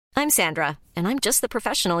I'm Sandra, and I'm just the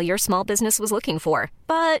professional your small business was looking for.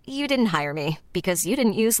 But you didn't hire me because you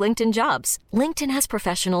didn't use LinkedIn Jobs. LinkedIn has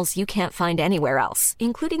professionals you can't find anywhere else,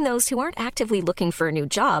 including those who aren't actively looking for a new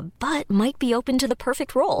job, but might be open to the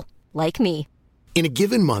perfect role, like me. In a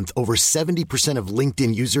given month, over 70% of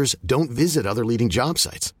LinkedIn users don't visit other leading job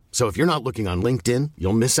sites. So if you're not looking on LinkedIn,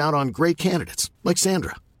 you'll miss out on great candidates like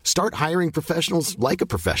Sandra. Start hiring professionals like a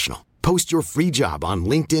professional. Post your free job on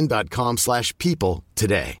linkedin.com/people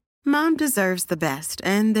today. Mom deserves the best,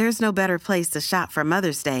 and there's no better place to shop for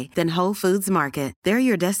Mother's Day than Whole Foods Market. They're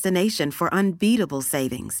your destination for unbeatable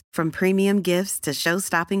savings, from premium gifts to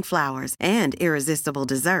show-stopping flowers and irresistible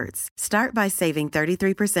desserts. Start by saving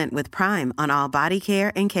 33% with Prime on all body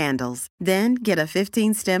care and candles. Then get a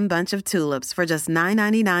 15-stem bunch of tulips for just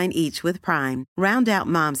 $9.99 each with Prime. Round out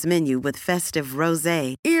Mom's menu with festive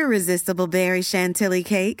rosé, irresistible berry chantilly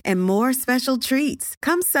cake, and more special treats.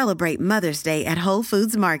 Come celebrate Mother's Day at Whole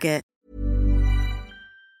Foods Market.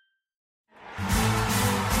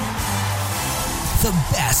 The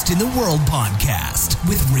Best in the World podcast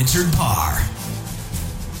with Richard Parr.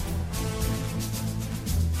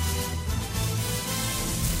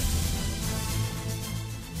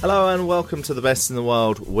 Hello and welcome to The Best in the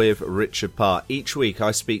World with Richard Parr. Each week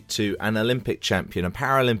I speak to an Olympic champion, a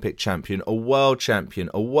Paralympic champion, a world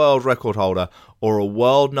champion, a world record holder, or a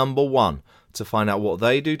world number one to find out what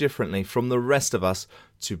they do differently from the rest of us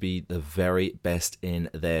to be the very best in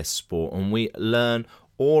their sport. And we learn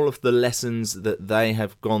all of the lessons that they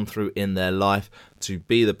have gone through in their life to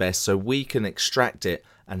be the best, so we can extract it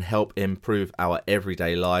and help improve our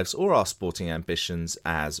everyday lives or our sporting ambitions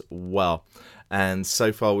as well. And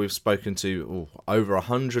so far we've spoken to over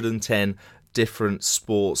 110 different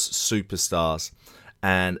sports superstars.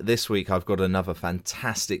 And this week I've got another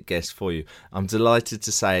fantastic guest for you. I'm delighted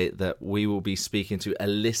to say that we will be speaking to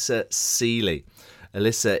Alyssa Seeley.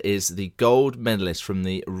 Alyssa is the gold medalist from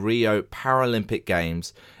the Rio Paralympic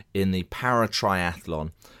Games in the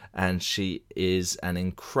para-triathlon, and she is an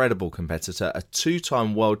incredible competitor, a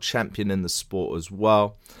two-time world champion in the sport as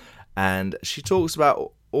well. And she talks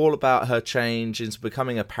about all about her change into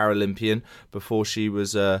becoming a Paralympian before she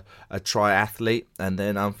was a triathlete, and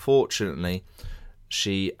then unfortunately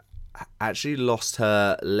she actually lost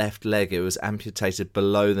her left leg. It was amputated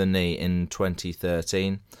below the knee in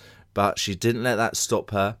 2013. But she didn't let that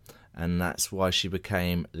stop her, and that's why she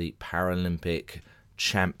became the Paralympic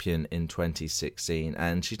champion in 2016.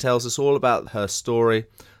 And she tells us all about her story,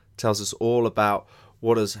 tells us all about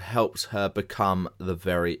what has helped her become the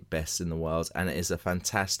very best in the world. And it is a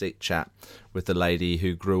fantastic chat with the lady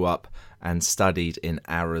who grew up and studied in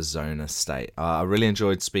Arizona State. I really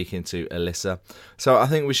enjoyed speaking to Alyssa. So I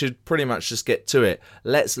think we should pretty much just get to it.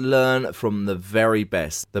 Let's learn from the very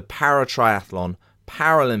best. The para-triathlon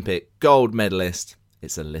Paralympic gold medalist,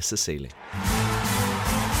 it's Alyssa Seeley.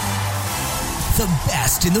 The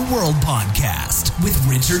Best in the World podcast with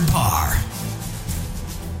Richard Parr.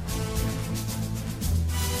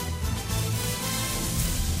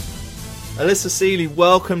 Alyssa Seeley,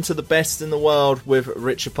 welcome to The Best in the World with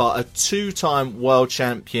Richard Parr, a two-time world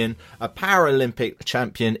champion, a Paralympic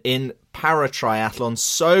champion in para-triathlon.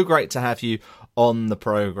 So great to have you on the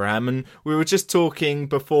program. And we were just talking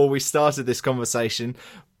before we started this conversation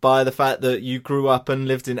by the fact that you grew up and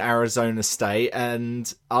lived in Arizona State,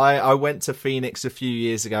 and I went to Phoenix a few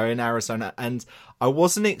years ago in Arizona, and I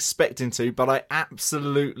wasn't expecting to, but I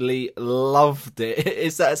absolutely loved it.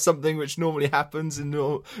 Is that something which normally happens and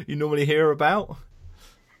you normally hear about?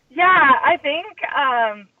 Yeah, I think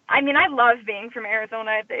I love being from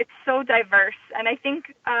Arizona. It's so diverse, and I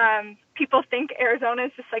think people think Arizona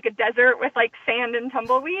is just like a desert with like sand and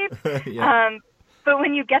tumbleweed. Yeah. But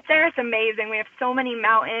when you get there, it's amazing. We have so many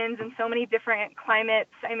mountains and so many different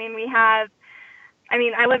climates. I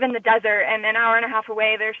live in the desert, and an hour and a half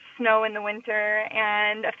away there's snow in the winter,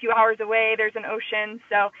 and a few hours away there's an ocean.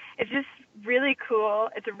 So it's just really cool.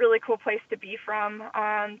 It's a really cool place to be from.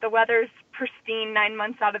 The weather's pristine 9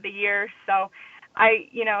 months out of the year. So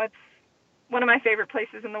it's one of my favorite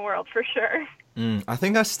places in the world for sure. I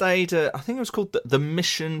think I stayed at, it was called the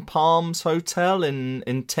Mission Palms Hotel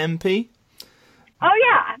in Tempe. Oh,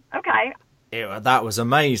 yeah. Okay. Yeah, that was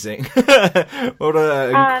amazing. What an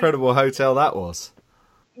incredible hotel that was.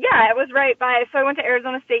 Yeah, it was right by, so I went to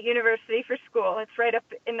Arizona State University for school. It's right up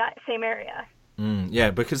in that same area.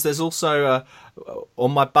 Yeah, because there's also,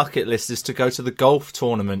 on my bucket list is to go to the golf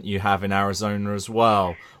tournament you have in Arizona as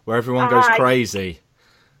well, where everyone goes crazy.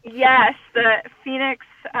 Yes, the Phoenix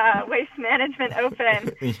Waste Management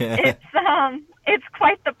Open. Yeah. It's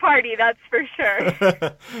quite the party, that's for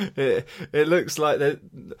sure. It looks like there's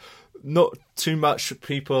not too much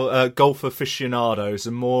people, golf aficionados,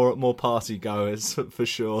 and more party goers for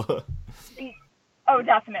sure. Oh,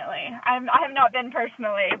 definitely. I have not been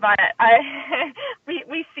personally, but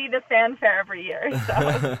we see the fanfare every year.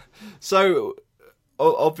 So, so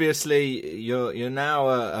obviously you're now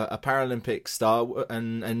a Paralympic star,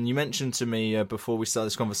 and you mentioned to me before we started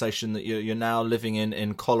this conversation that you're now living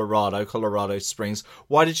in Colorado Springs.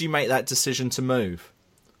 Why did you make that decision to move?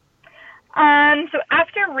 So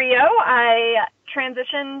after Rio, I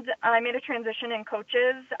made a transition in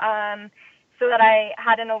coaches. So that I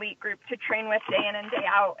had an elite group to train with day in and day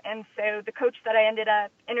out. And so the coach that I ended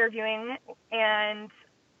up interviewing and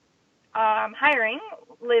hiring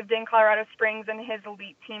lived in Colorado Springs, and his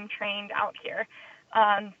elite team trained out here.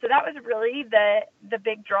 So that was really the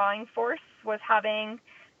big drawing force, was having,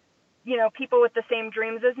 people with the same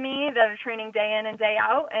dreams as me that are training day in and day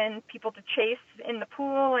out, and people to chase in the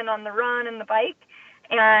pool and on the run and the bike,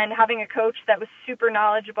 and having a coach that was super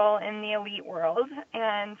knowledgeable in the elite world.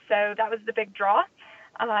 And so that was the big draw.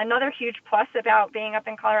 Another huge plus about being up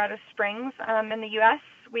in Colorado Springs, in the U.S.,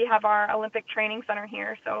 we have our Olympic Training Center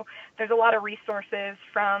here. So there's a lot of resources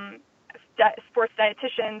from sports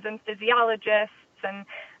dietitians and physiologists and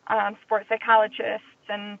sports psychologists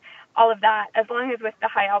and all of that, as long as with the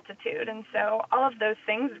high altitude. And so all of those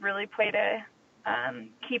things really played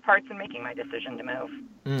key parts in making my decision to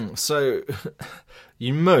move. So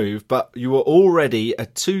you moved, but you were already a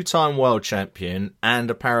 2-time world champion and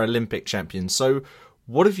a Paralympic champion. So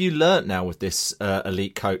what have you learnt now with this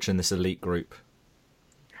elite coach and this elite group?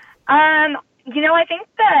 I think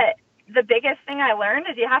that the biggest thing I learned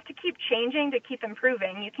is you have to keep changing to keep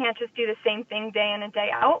improving. You can't just do the same thing day in and day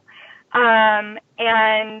out.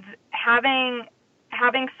 And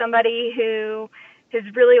having somebody who has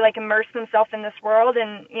really immersed themselves in this world,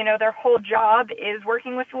 and their whole job is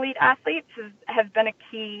working with elite athletes has been a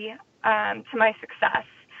key to my success.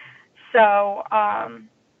 So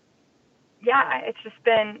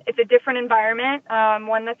it's a different environment,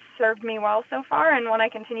 one that's served me well so far, and one I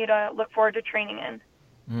continue to look forward to training in.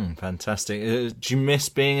 Fantastic. Do you miss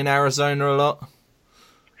being in Arizona a lot?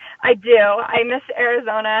 I do. I miss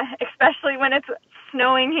Arizona, especially when it's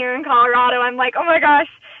snowing here in Colorado. I'm like, oh my gosh,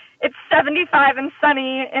 it's 75 and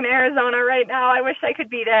sunny in Arizona right now. I wish I could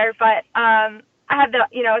be there, but I have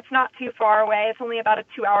it's not too far away. It's only about a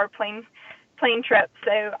 2-hour plane trip,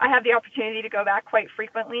 so I have the opportunity to go back quite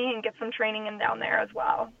frequently and get some training in down there as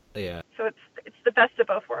well. Yeah. So it's the best of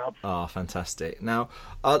both worlds. Oh, fantastic. Now,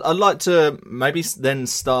 I'd like to maybe then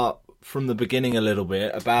start from the beginning a little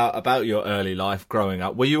bit about your early life growing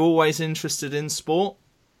up. Were you always interested in sport?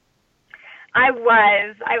 I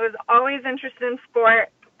was always interested in sport.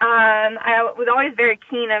 I was always very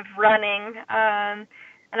keen of running, and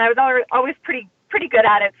I was always pretty good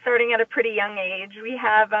at it, starting at a pretty young age. We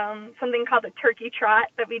have something called a turkey trot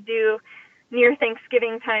that we do near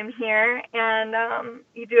Thanksgiving time here, and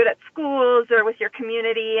you do it at schools or with your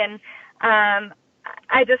community, and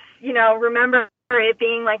I just remember it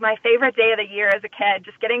being my favorite day of the year as a kid,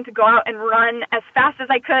 just getting to go out and run as fast as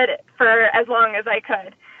I could for as long as I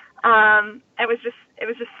could. It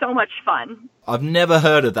was just so much fun. I've never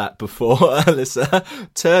heard of that before,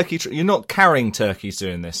 Alyssa. You're not carrying turkeys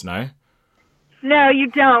doing this, no? No, you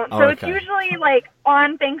don't. Oh, so okay. It's usually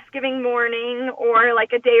on Thanksgiving morning or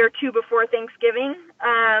a day or two before Thanksgiving.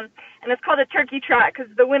 And it's called a turkey trot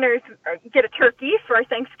because the winners get a turkey for our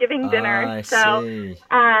Thanksgiving dinner. I see.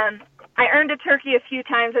 I earned a turkey a few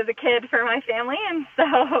times as a kid for my family, and so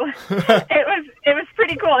it was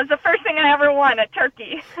pretty cool. It's the first thing I ever won, a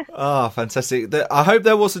turkey. Oh, fantastic. I hope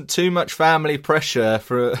there wasn't too much family pressure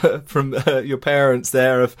from your parents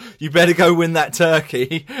there of, you better go win that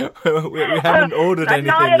turkey. we haven't ordered anything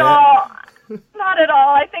not at yet. All. Not at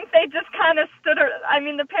all. I think they just kind of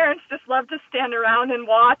the parents just love to stand around and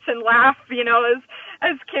watch and laugh,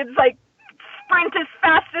 as kids sprint as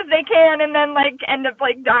fast as they can and then end up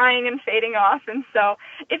dying and fading off. And so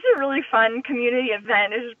it's a really fun community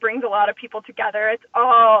event. It just brings a lot of people together. It's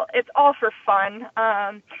all for fun.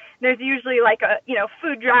 There's usually a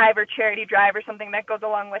food drive or charity drive or something that goes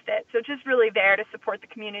along with it. So just really there to support the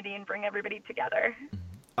community and bring everybody together.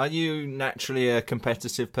 Are you naturally a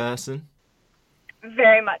competitive person?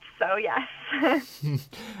 Very much so, yes.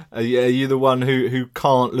 Are you the one who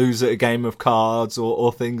can't lose at a game of cards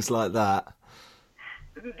or things like that?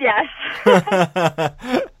 Yes.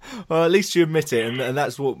 Well, at least you admit it, and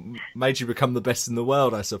that's what made you become the best in the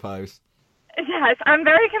world, I suppose. Yes, I'm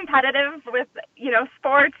very competitive with,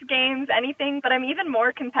 sports, games, anything, but I'm even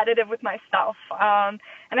more competitive with myself. And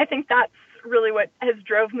I think that's really what has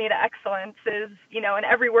drove me to excellence is, in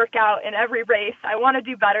every workout, in every race, I want to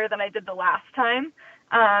do better than I did the last time.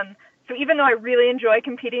 So even though I really enjoy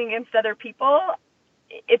competing against other people,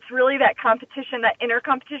 it's really that competition, that inner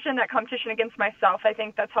competition, that competition against myself, I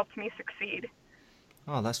think that's helped me succeed.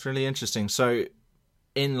 Oh, that's really interesting. So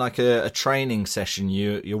in like a training session,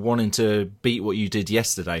 you're wanting to beat what you did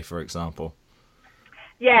yesterday, for example?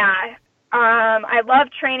 Yeah. I love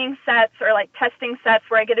training sets or like testing sets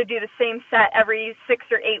where I get to do the same set every 6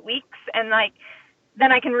 or 8 weeks. And like,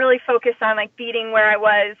 then I can really focus on like beating where I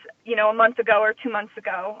was, a month ago or 2 months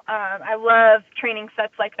ago. I love training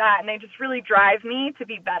sets like that, and they just really drive me to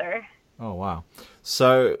be better. Oh, wow.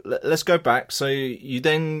 So let's go back. So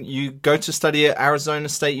you go to study at Arizona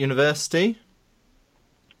State University?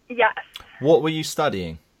 Yes. What were you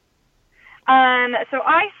studying? So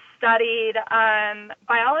I studied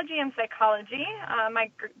biology and psychology. My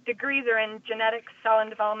degrees are in genetics, cell and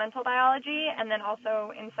developmental biology, and then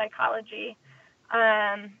also in psychology.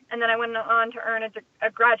 And then I went on to earn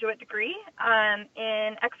a graduate degree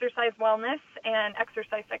in exercise wellness and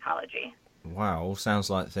exercise psychology. Wow, all sounds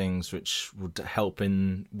like things which would help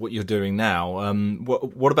in what you're doing now.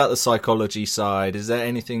 What about the psychology side? Is there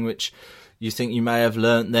anything which you think you may have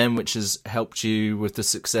learnt then which has helped you with the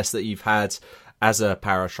success that you've had as a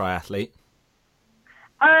para-triathlete?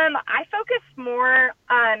 I focused more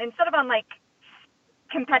instead of on like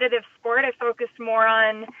competitive sport, I focused more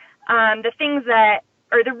on the things that,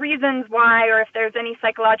 or the reasons why, or if there's any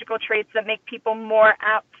psychological traits that make people more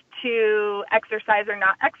apt to exercise or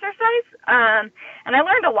not exercise. And I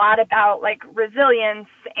learned a lot about like resilience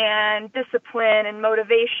and discipline and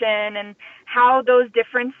motivation and how those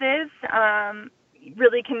differences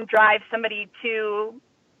really can drive somebody to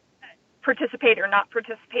participate or not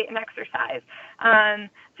participate in exercise.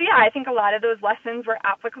 So yeah, I think a lot of those lessons were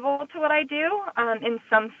applicable to what I do in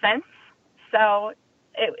some sense. So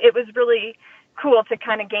it was really cool to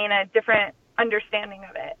kind of gain a different understanding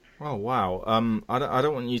of it. Oh, wow. I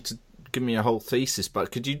don't want you to give me a whole thesis,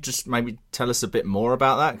 but could you just maybe tell us a bit more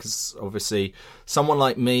about that? Because obviously someone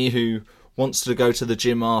like me who wants to go to the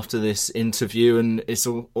gym after this interview and is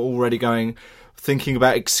already thinking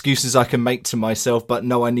about excuses I can make to myself, but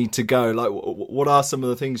no, I need to go. Like, what are some of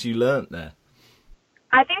the things you learnt there?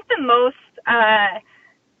 I think the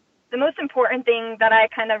most important thing that I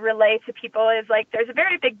kind of relay to people is like there's a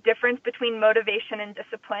very big difference between motivation and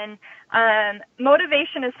discipline.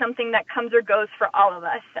 Motivation is something that comes or goes for all of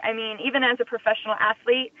us. I mean, even as a professional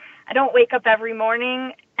athlete, I don't wake up every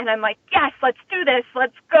morning and I'm like, yes, let's do this.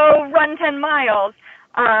 Let's go run 10 miles.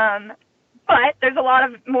 But there's a lot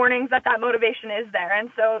of mornings that motivation is there. And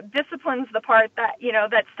so discipline's the part that,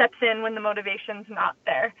 that steps in when the motivation's not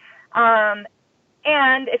there.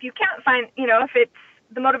 And if you can't find, if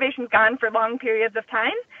the motivation's gone for long periods of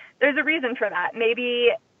time, there's a reason for that. Maybe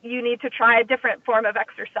you need to try a different form of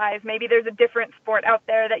exercise. Maybe there's a different sport out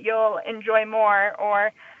there that you'll enjoy more.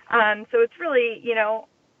 Or so it's really,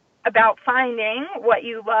 about finding what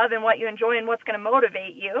you love and what you enjoy and what's going to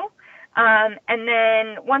motivate you. And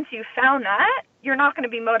then once you've found that, you're not going to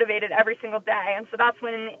be motivated every single day. And so that's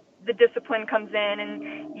when the discipline comes in,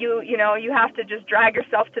 and you have to just drag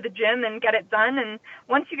yourself to the gym and get it done. And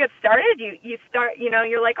once you get started, you start,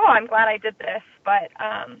 you're like, oh, I'm glad I did this. But,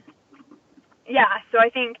 yeah, so I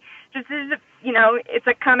think just, it's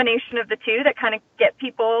a combination of the two that kind of get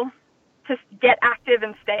people to get active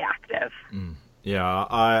and stay active. Yeah,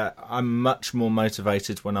 I'm much more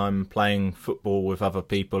motivated when I'm playing football with other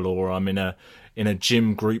people or I'm in a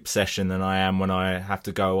gym group session than I am when I have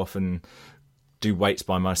to go off and do weights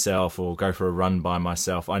by myself or go for a run by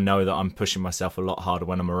myself. I know that I'm pushing myself a lot harder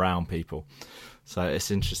when I'm around people. So it's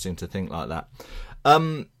interesting to think like that.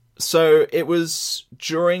 So it was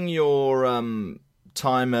during your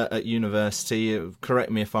time at university, correct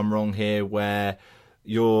me if I'm wrong here, where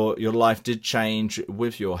your life did change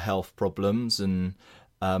with your health problems and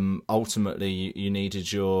ultimately you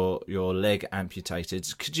needed your leg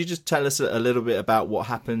amputated. Could you just tell us a little bit about what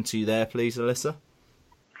happened to you there, please, Alyssa?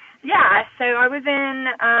 Yeah, so I was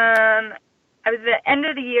at the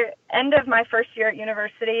end of my first year at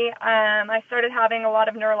university. I started having a lot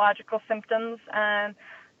of neurological symptoms,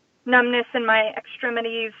 numbness in my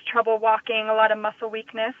extremities, trouble walking, a lot of muscle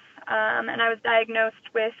weakness. And I was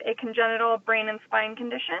diagnosed with a congenital brain and spine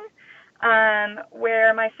condition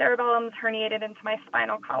where my cerebellum's herniated into my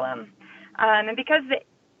spinal column. And because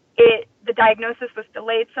the diagnosis was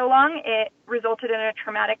delayed so long, it resulted in a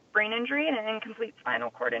traumatic brain injury and an incomplete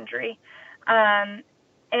spinal cord injury. And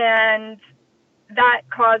that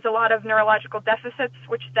caused a lot of neurological deficits,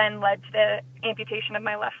 which then led to the amputation of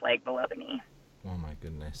my left leg below the knee. Oh, my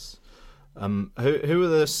goodness. Who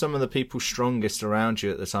were some of the people strongest around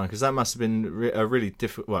you at the time? Because that must have been a really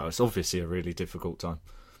difficult. Well, it's obviously a really difficult time.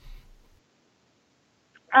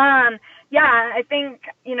 Yeah, I think,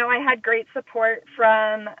 I had great support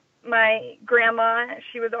from my grandma.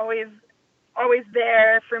 She was always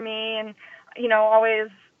there for me, and, always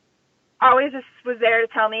just was there to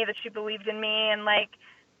tell me that she believed in me, and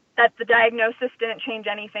that the diagnosis didn't change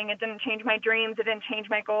anything. It didn't change my dreams. It didn't change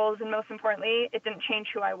my goals. And most importantly, it didn't change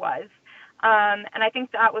who I was. And I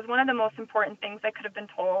think that was one of the most important things I could have been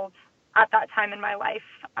told at that time in my life.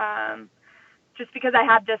 Just because I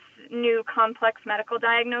had this new complex medical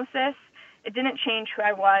diagnosis, it didn't change who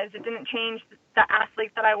I was. It didn't change the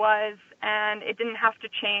athlete that I was, and it didn't have to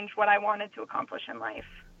change what I wanted to accomplish in life.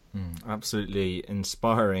 Absolutely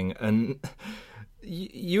inspiring. And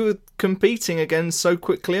you were competing again so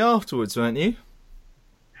quickly afterwards, weren't you?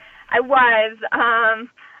 I was.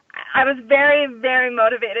 I was very, very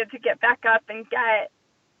motivated to get back up and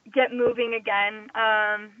get moving again.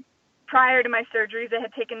 Prior to my surgeries, it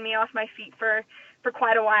had taken me off my feet for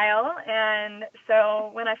quite a while, and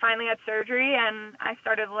so when I finally had surgery and I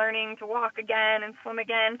started learning to walk again and swim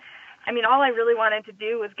again, all I really wanted to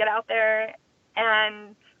do was get out there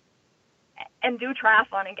and do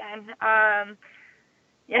triathlon again.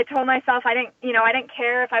 I told myself I didn't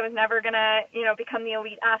care if I was never gonna, become the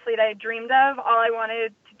elite athlete I had dreamed of. All I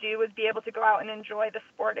wanted to do was be able to go out and enjoy the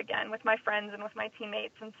sport again with my friends and with my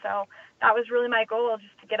teammates. And so that was really my goal,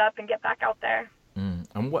 just to get up and get back out there.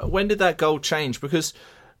 And when did that goal change? Because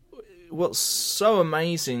what's so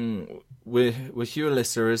amazing with you,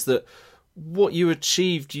 Alyssa, is that what you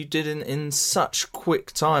achieved, you did in such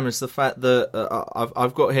quick time. Is the fact that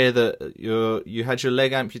I've got here that you had your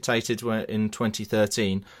leg amputated in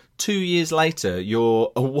 2013. 2 years later,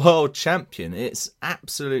 you're a world champion. It's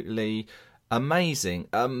absolutely amazing.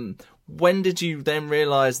 When did you then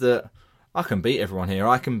realise that I can beat everyone here?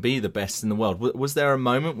 I can be the best in the world. Was there a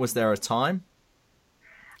moment? Was there a time?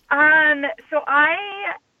 So I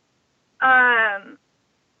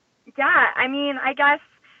guess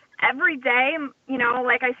every day,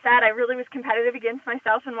 like I said, I really was competitive against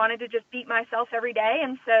myself and wanted to just beat myself every day.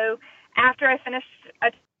 And so after I finished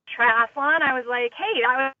a triathlon, I was like, hey,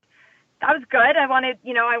 that was good. I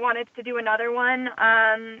wanted to do another one,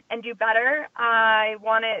 and do better. I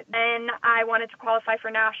wanted to qualify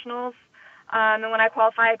for nationals. And when I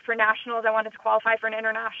qualified for nationals, I wanted to qualify for an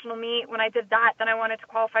international meet. When I did that, then I wanted to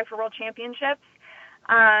qualify for world championships.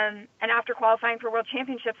 And after qualifying for world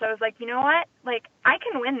championships, I was like, you know what? I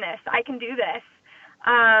can win this. I can do this.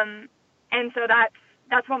 And so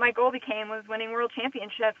that's what my goal became, was winning world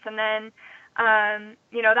championships. And then,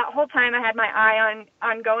 that whole time I had my eye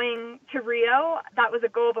on going to Rio. That was a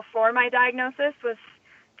goal before my diagnosis, was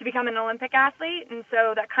to become an Olympic athlete. And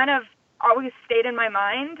so that kind of always stayed in my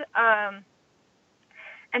mind.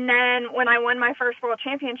 And then when I won my first world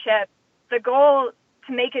championship, the goal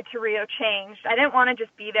to make it to Rio changed. I didn't want to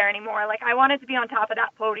just be there anymore. I wanted to be on top of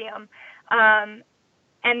that podium. And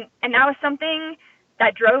that was something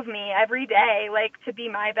that drove me every day, to be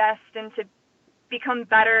my best and to become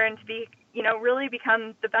better and to be, really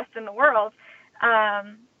become the best in the world.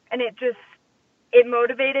 And it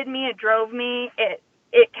motivated me. It drove me. It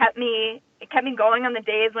kept me going on the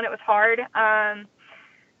days when it was hard.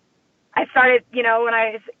 I started, when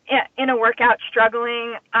I was in a workout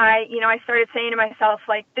struggling, I started saying to myself,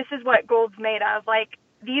 this is what gold's made of.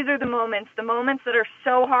 These are the moments that are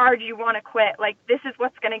so hard you want to quit. This is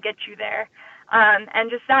what's going to get you there.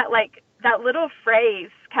 And just that little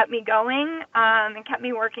phrase kept me going, and kept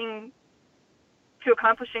me working to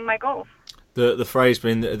accomplishing my goals. The phrase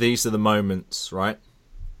being, these are the moments, right?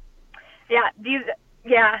 Yeah,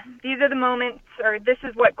 these are the moments, or this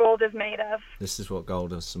is what gold is made of. This is what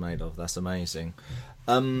gold is made of. That's amazing.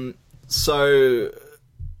 So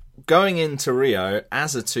going into Rio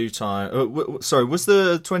as a two-time... was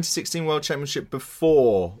the 2016 World Championship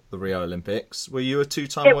before the Rio Olympics? Were you a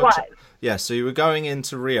two-time It was. Yeah, so you were going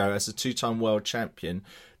into Rio as a two-time world champion.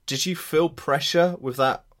 Did you feel pressure with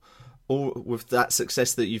that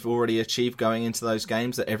success that you've already achieved going into those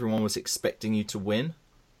games, that everyone was expecting you to win?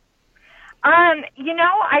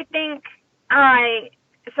 I think I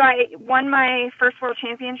won my first world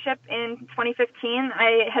championship in 2015.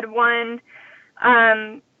 I had won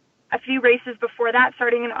a few races before that,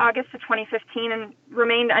 starting in August of 2015, and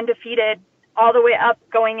remained undefeated all the way up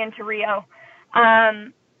going into Rio.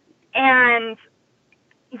 And,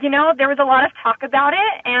 there was a lot of talk about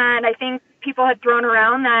it, and I think people had thrown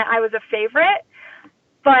around that I was a favorite.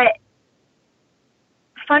 But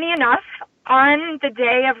funny enough, on the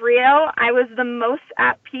day of Rio, I was the most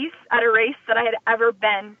at peace at a race that I had ever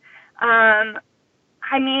been.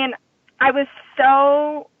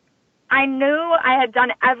 I knew I had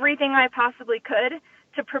done everything I possibly could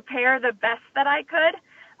to prepare the best that I could.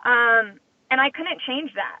 And I couldn't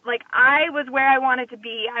change that. Like, I was where I wanted to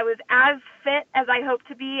be. I was as fit as I hoped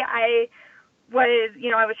to be. I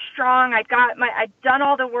was strong. I'd done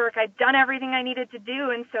all the work. I'd done everything I needed to do.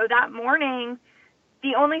 And so that morning,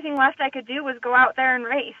 the only thing left I could do was go out there and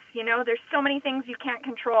race. There's so many things you can't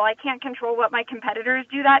control. I can't control what my competitors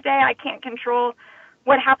do that day. I can't control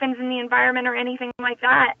what happens in the environment or anything like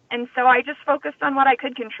that. And so I just focused on what I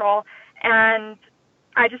could control. And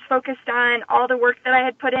I just focused on all the work that I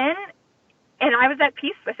had put in, and I was at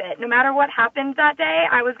peace with it. No matter what happened that day,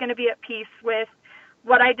 I was going to be at peace with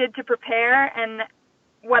what I did to prepare and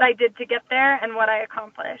what I did to get there and what I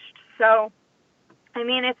accomplished. So, I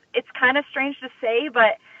mean, it's kind of strange to say,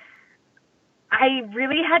 but I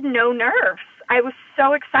really had no nerves. I was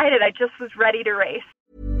so excited. I just was ready to race.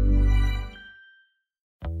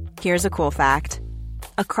 Here's a cool fact.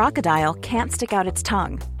 A crocodile can't stick out its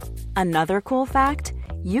tongue. Another cool fact,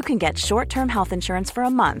 you can get short-term health insurance for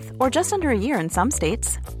a month or just under a year in some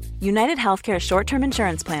states. United Healthcare short-term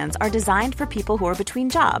insurance plans are designed for people who are between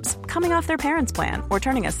jobs, coming off their parents' plan, or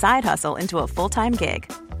turning a side hustle into a full-time gig.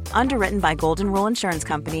 Underwritten by Golden Rule Insurance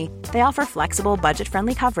Company, they offer flexible,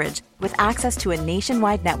 budget-friendly coverage with access to a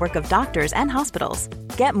nationwide network of doctors and hospitals.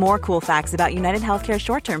 Get more cool facts about United Healthcare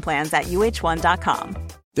short-term plans at uh1.com.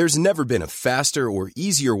 There's never been a faster or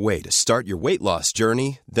easier way to start your weight loss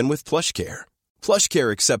journey than with PlushCare.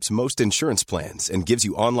 PlushCare accepts most insurance plans and gives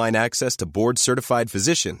you online access to board-certified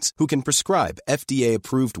physicians who can prescribe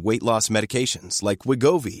FDA-approved weight loss medications like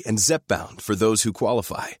Wegovy and Zepbound for those who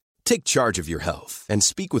qualify. Take charge of your health and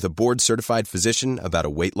speak with a board-certified physician about a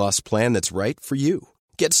weight loss plan that's right for you.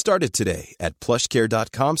 Get started today at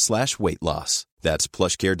plushcare.com/weight loss. That's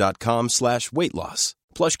plushcare.com/weight loss.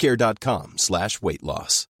 plushcare.com/weight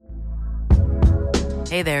loss.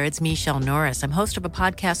 Hey there, it's Michelle Norris. I'm host of a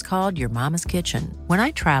podcast called Your Mama's Kitchen. When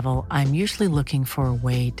I travel, I'm usually looking for a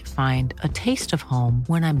way to find a taste of home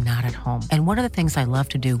when I'm not at home. And one of the things I love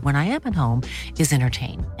to do when I am at home is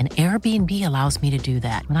entertain. And Airbnb allows me to do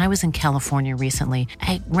that. When I was in California recently,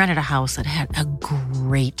 I rented a house that had a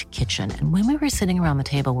great kitchen. And when we were sitting around the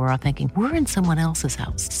table, we're all thinking, we're in someone else's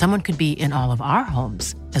house. Someone could be in all of our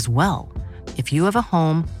homes as well. If you have a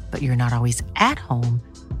home, but you're not always at home,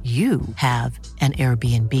 you have an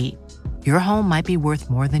Airbnb. Your home might be worth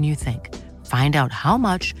more than you think. Find out how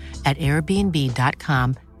much at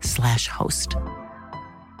airbnb.com/host.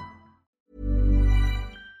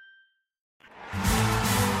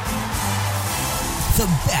 The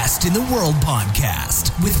Best in the World podcast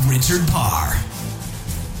with Richard Parr.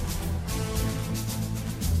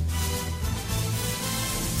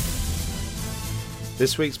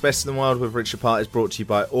 This week's Best in the World with Richard Parr is brought to you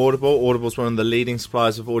by Audible. Audible is one of the leading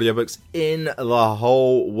suppliers of audiobooks in the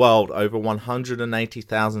whole world. Over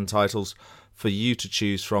 180,000 titles for you to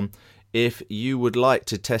choose from. If you would like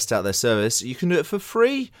to test out their service, you can do it for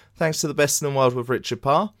free, thanks to the Best in the World with Richard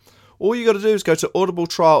Parr. All you got to do is go to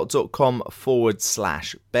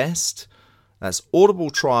audibletrial.com/best. That's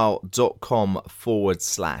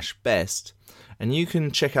audibletrial.com/best. And you can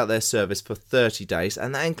check out their service for 30 days,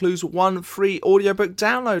 and that includes one free audiobook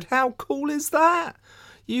download. How cool is that?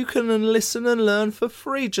 You can listen and learn for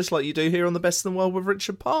free, just like you do here on The Best in the World with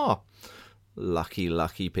Richard Parr. Lucky,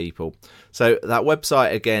 lucky people. So that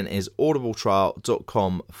website again is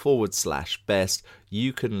audibletrial.com/best.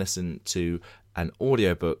 You can listen to an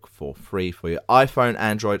audiobook for free for your iPhone,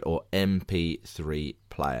 Android, or MP3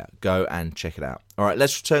 player. Go and check it out. All right,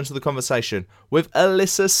 let's return to the conversation with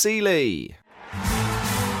Alyssa Seeley.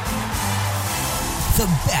 The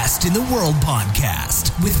Best in the World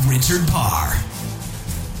podcast with Richard Parr.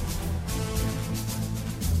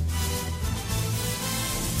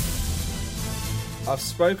 I've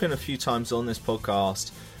spoken a few times on this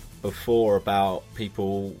podcast before about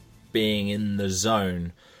people being in the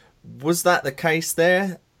zone. Was that the case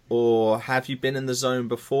there, or have you been in the zone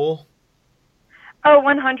before? Oh,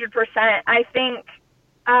 100%. I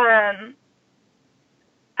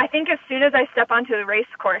think as soon as I step onto the race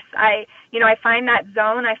course, I find that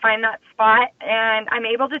zone, I find that spot, and I'm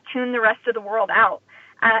able to tune the rest of the world out.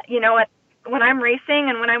 When I'm racing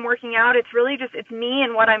and when I'm working out, it's really just, it's me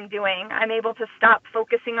and what I'm doing. I'm able to stop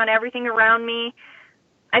focusing on everything around me.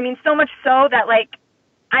 I mean, so much so that,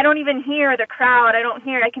 I don't even hear the crowd. I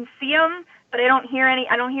can see them, but I don't hear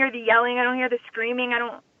the yelling. I don't hear the screaming.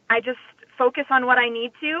 I just focus on what I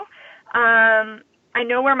need to. I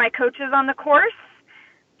know where my coach is on the course,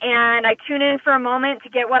 and I tune in for a moment to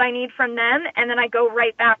get what I need from them, and then I go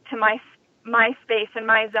right back to my space and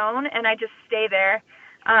my zone, and I just stay there.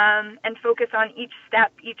 and focus on each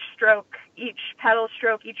step, each stroke, each pedal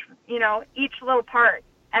stroke, each little part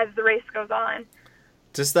as the race goes on.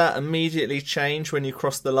 Does that immediately change when you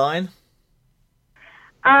cross the line?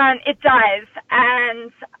 It does.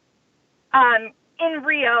 And in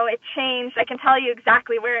Rio, it changed. I can tell you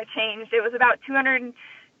exactly where it changed. It was about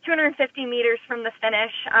 250 meters from the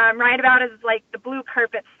finish, right about as like the blue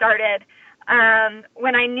carpet started,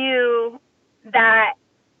 when I knew that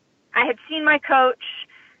I had seen my coach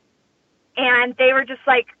and they were just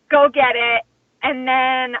like, go get it. And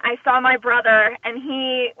then I saw my brother, and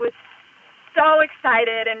he was so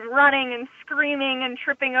excited and running and screaming and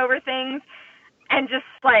tripping over things and just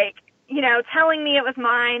like, telling me it was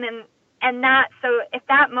mine. And that, so at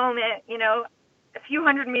that moment, a few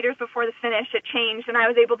hundred meters before the finish, it changed, and I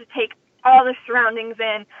was able to take all the surroundings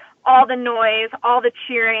in, all the noise, all the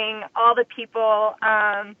cheering, all the people.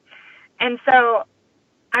 And so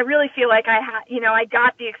I really feel like I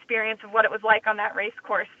got the experience of what it was like on that race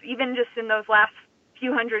course, even just in those last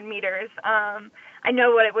few hundred meters. I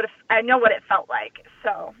know what it felt like.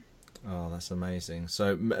 So. Oh, that's amazing.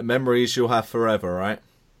 So memories you'll have forever, right?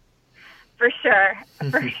 For sure.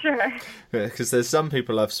 Because there's some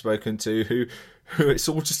people I've spoken to who it's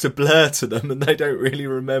all just a blur to them and they don't really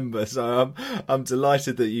remember. So I'm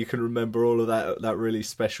delighted that you can remember all of that really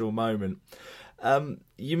special moment.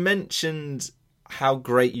 You mentioned how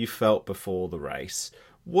great you felt before the race.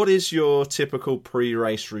 What is your typical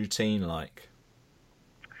pre-race routine like?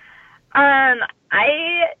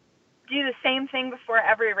 I do the same thing before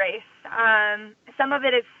every race. Some of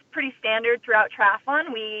it is pretty standard throughout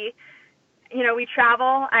triathlon. We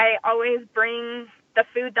travel. I always bring the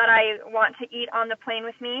food that I want to eat on the plane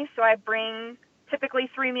with me. So I bring typically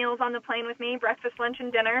 3 meals on the plane with me: breakfast, lunch,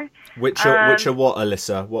 and dinner. Which are what,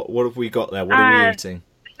 Alyssa? What have we got there? What are we eating?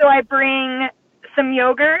 So I bring some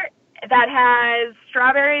yogurt that has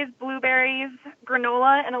strawberries, blueberries,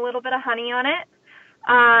 granola, and a little bit of honey on it.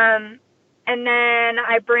 And then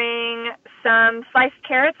I bring some sliced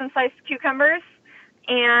carrots and sliced cucumbers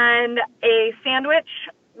and a sandwich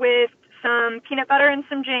with some peanut butter and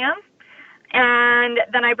some jam. And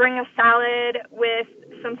then I bring a salad with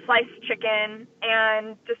some sliced chicken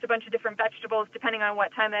and just a bunch of different vegetables, depending on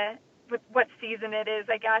what season it is,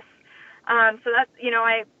 I guess. So that's,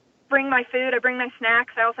 I bring my food, I bring my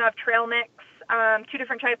snacks. I also have trail mix, 2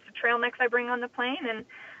 different types of trail mix I bring on the plane.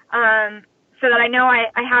 And, so that I know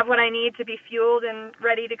I have what I need to be fueled and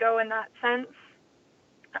ready to go in that sense.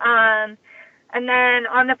 And then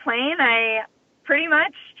on the plane, I pretty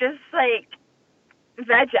much just veg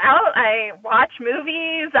out. I watch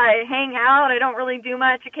movies, I hang out, I don't really do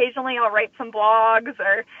much. Occasionally I'll write some blogs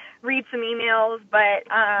or read some emails, but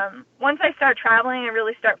once I start traveling, I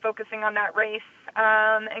really start focusing on that race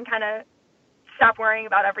and kind of stop worrying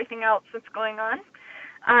about everything else that's going on.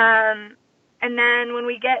 And then when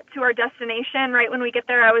we get to our destination, right when we get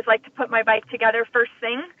there, I always like to put my bike together first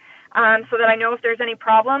thing so that I know if there's any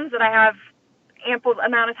problems that I have ample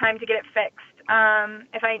amount of time to get it fixed.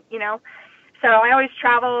 So I always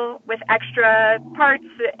travel with extra parts,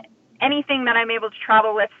 anything that I'm able to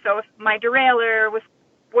travel with. So if my derailleur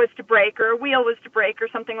was to break or a wheel was to break or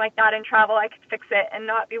something like that in travel, I could fix it and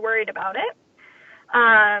not be worried about it.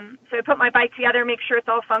 So I put my bike together, make sure it's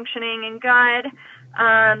all functioning and good.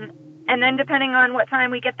 And then depending on what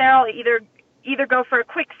time we get there, I'll either go for a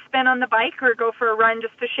quick spin on the bike or go for a run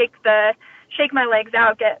just to shake my legs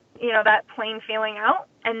out, get, that plane feeling out,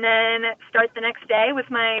 and then start the next day with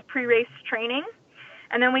my pre-race training.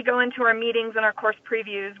 And then we go into our meetings and our course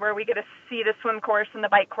previews where we get to see the swim course and the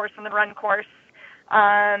bike course and the run course.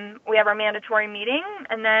 We have our mandatory meeting,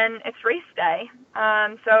 and then it's race day.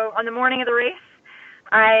 So on the morning of the race,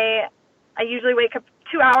 I usually wake up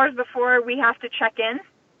 2 hours before we have to check in.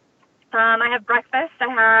 I have breakfast. I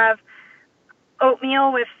have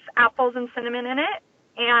oatmeal with apples and cinnamon in it,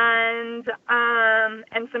 and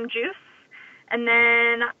some juice. And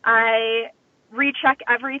then I recheck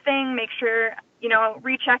everything, make sure,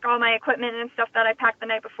 recheck all my equipment and stuff that I packed the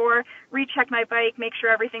night before, recheck my bike, make sure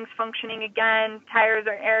everything's functioning again, tires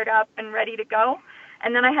are aired up and ready to go.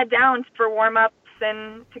 And then I head down for warm-ups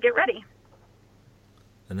and to get ready.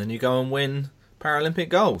 And then you go and win Paralympic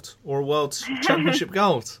gold or a World Championship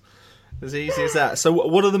gold. As easy as that. So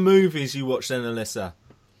what are the movies you watch then, Alyssa?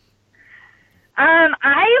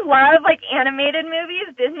 I love animated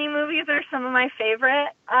movies. Disney movies are some of my favorite.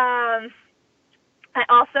 I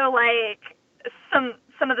also like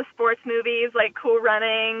some of the sports movies, like Cool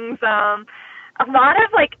Runnings. A lot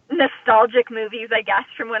of nostalgic movies, I guess,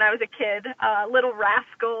 from when I was a kid. Little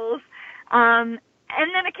Rascals. And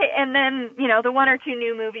then the 1 or 2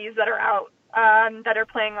 new movies that are out that are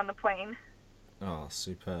playing on the plane. Oh,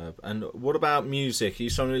 superb. And what about music? Are you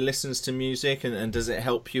someone who listens to music, and does it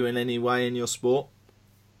help you in any way in your sport?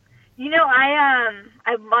 You know, I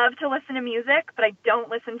love to listen to music, but I don't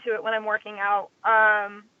listen to it when I'm working out.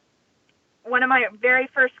 One of my very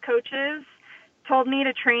first coaches taught me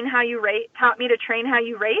to train how you race,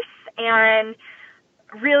 and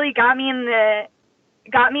really got me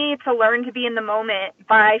to learn to be in the moment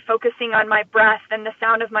by focusing on my breath and the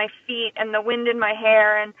sound of my feet and the wind in my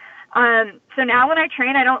hair. And so now when I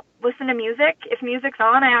train, I don't listen to music. If music's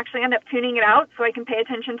on, I actually end up tuning it out so I can pay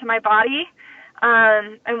attention to my body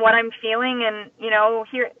and what I'm feeling, and, you know,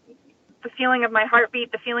 hear the feeling of my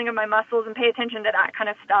heartbeat, the feeling of my muscles, and pay attention to that kind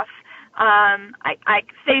of stuff. I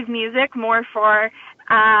save music more for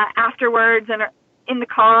afterwards and in the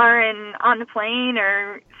car and on the plane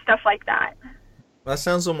or stuff like that. That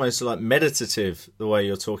sounds almost like meditative, the way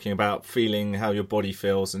you're talking about feeling how your body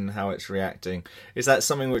feels and how it's reacting. Is that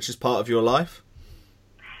something which is part of your life?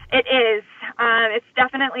 It is. It's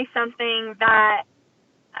definitely something that,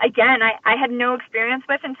 again, I had no experience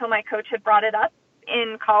with until my coach had brought it up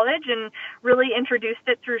in college and really introduced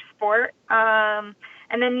it through sport. And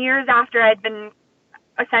then years after, I'd been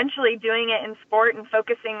essentially doing it in sport and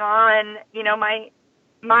focusing on, you know, my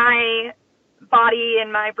body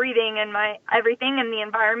and my breathing and my everything and the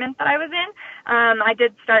environment that I was in. I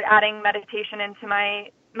did start adding meditation into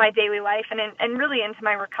my daily life and really into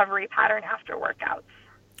my recovery pattern after workouts.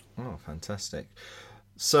 Oh, fantastic.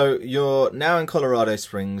 So you're now in Colorado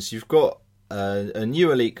Springs. You've got a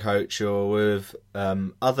new elite coach. You're with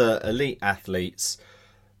other elite athletes,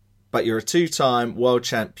 but you're a two-time world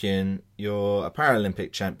champion. You're a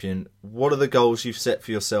Paralympic champion. What are the goals you've set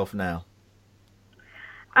for yourself now?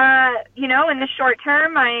 You know, in the short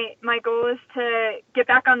term, my goal is to get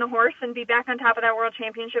back on the horse and be back on top of that world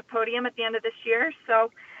championship podium at the end of this year.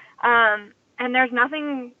 So, and there's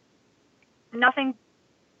nothing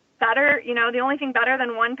better, you know, the only thing better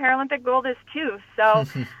than one Paralympic gold is two. So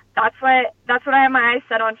that's what I have my eyes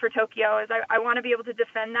set on for Tokyo, is I want to be able to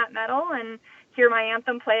defend that medal and hear my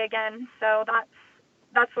anthem play again. So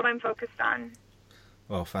that's what I'm focused on.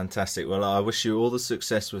 Well, fantastic. Well, I wish you all the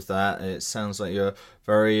success with that. It sounds like you're a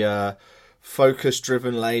very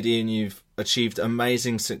focus-driven lady, and you've achieved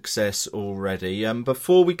amazing success already.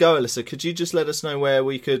 Before we go, Alyssa, could you just let us know where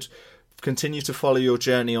we could continue to follow your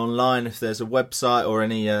journey online, if there's a website or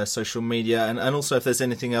any social media, and also if there's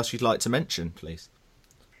anything else you'd like to mention, please?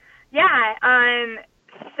 Yeah,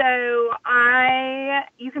 so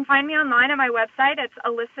you can find me online at my website. It's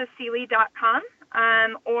alyssaseely.com,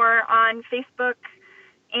 or on Facebook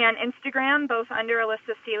and Instagram, both under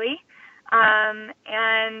Alyssa Seely.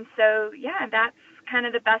 And so, yeah, that's kind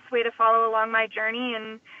of the best way to follow along my journey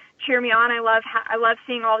and cheer me on. I love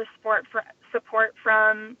seeing all the support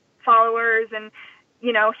from followers and,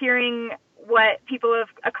 you know, hearing what people have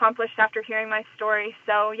accomplished after hearing my story.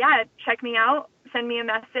 So, yeah, check me out. Send me a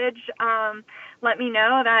message. Let me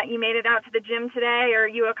know that you made it out to the gym today, or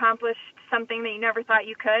you accomplished something that you never thought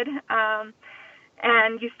you could.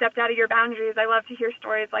 And you stepped out of your boundaries. I love to hear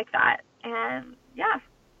stories like that. And yeah.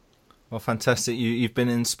 Well, fantastic. You've been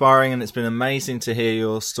inspiring, and it's been amazing to hear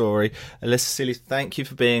your story. Alyssa Seely, thank you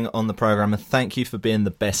for being on the program, and thank you for being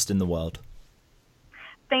the best in the world.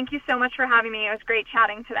 Thank you so much for having me. It was great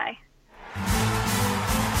chatting today.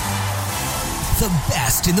 The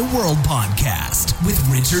Best in the World podcast with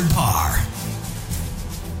Richard Parr.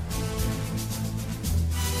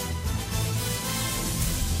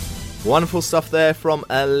 Wonderful stuff there from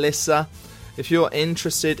Alyssa. If you're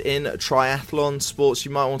interested in triathlon sports,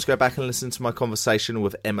 you might want to go back and listen to my conversation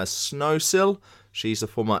with Emma Snowsill. She's a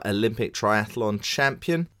former Olympic triathlon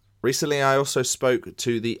champion. Recently, I also spoke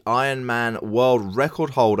to the Ironman world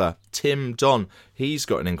record holder, Tim Don. He's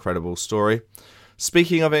got an incredible story.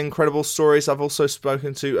 Speaking of incredible stories, I've also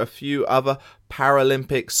spoken to a few other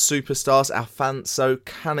Paralympic superstars. Alfonso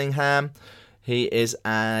Cunningham. He is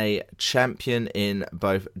a champion in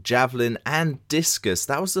both javelin and discus.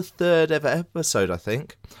 That was the third ever episode, I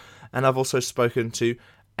think. And I've also spoken to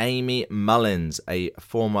Amy Mullins, a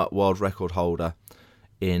former world record holder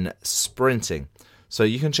in sprinting. So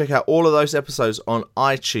you can check out all of those episodes on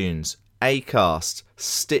iTunes, Acast,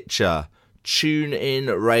 Stitcher,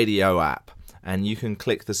 TuneIn Radio app. And you can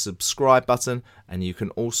click the subscribe button, and you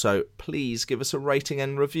can also please give us a rating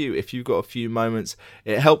and review if you've got a few moments.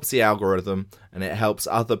 It helps the algorithm, and it helps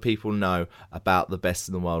other people know about the best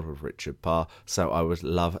in the world with Richard Parr. So I would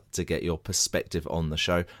love to get your perspective on the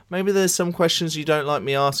show. Maybe there's some questions you don't like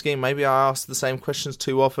me asking. Maybe I ask the same questions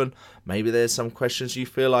too often. Maybe there's some questions you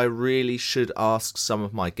feel I really should ask some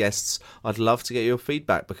of my guests. I'd love to get your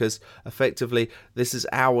feedback, because effectively this is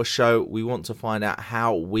our show. We want to find out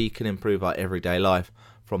how we can improve our everyday life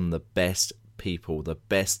from the best people, the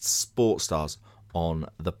best sports stars on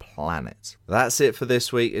the planet. That's it for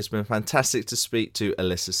this week. It's been fantastic to speak to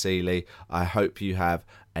Alyssa Seeley. I hope you have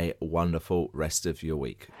a wonderful rest of your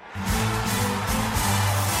week.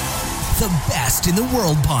 The Best in the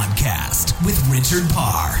World podcast with Richard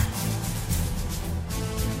Parr.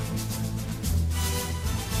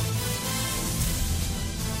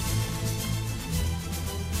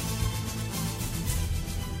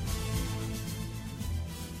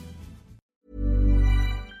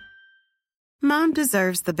 Mom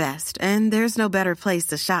deserves the best, and there's no better place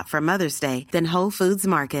to shop for Mother's Day than Whole Foods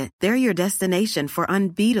Market. They're your destination for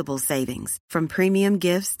unbeatable savings, from premium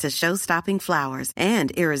gifts to show-stopping flowers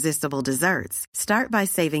and irresistible desserts. Start by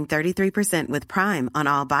saving 33% with Prime on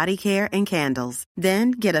all body care and candles.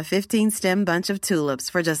 Then get a 15-stem bunch of tulips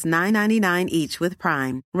for just $9.99 each with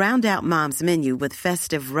Prime. Round out Mom's menu with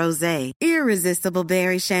festive rosé, irresistible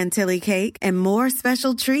berry chantilly cake, and more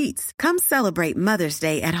special treats. Come celebrate Mother's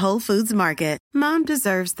Day at Whole Foods Market. Mom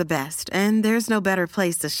deserves the best, and there's no better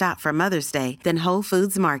place to shop for Mother's Day than Whole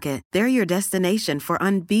Foods Market. They're your destination for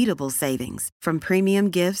unbeatable savings, from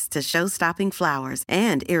premium gifts to show-stopping flowers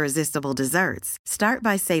and irresistible desserts. Start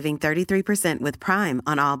by saving 33% with Prime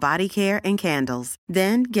on all body care and candles.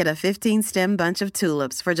 Then get a 15-stem bunch of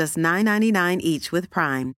tulips for just $9.99 each with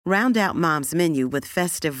Prime. Round out Mom's menu with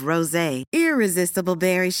festive rosé, irresistible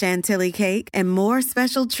berry chantilly cake, and more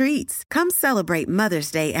special treats. Come celebrate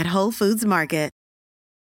Mother's Day at Whole Foods Market.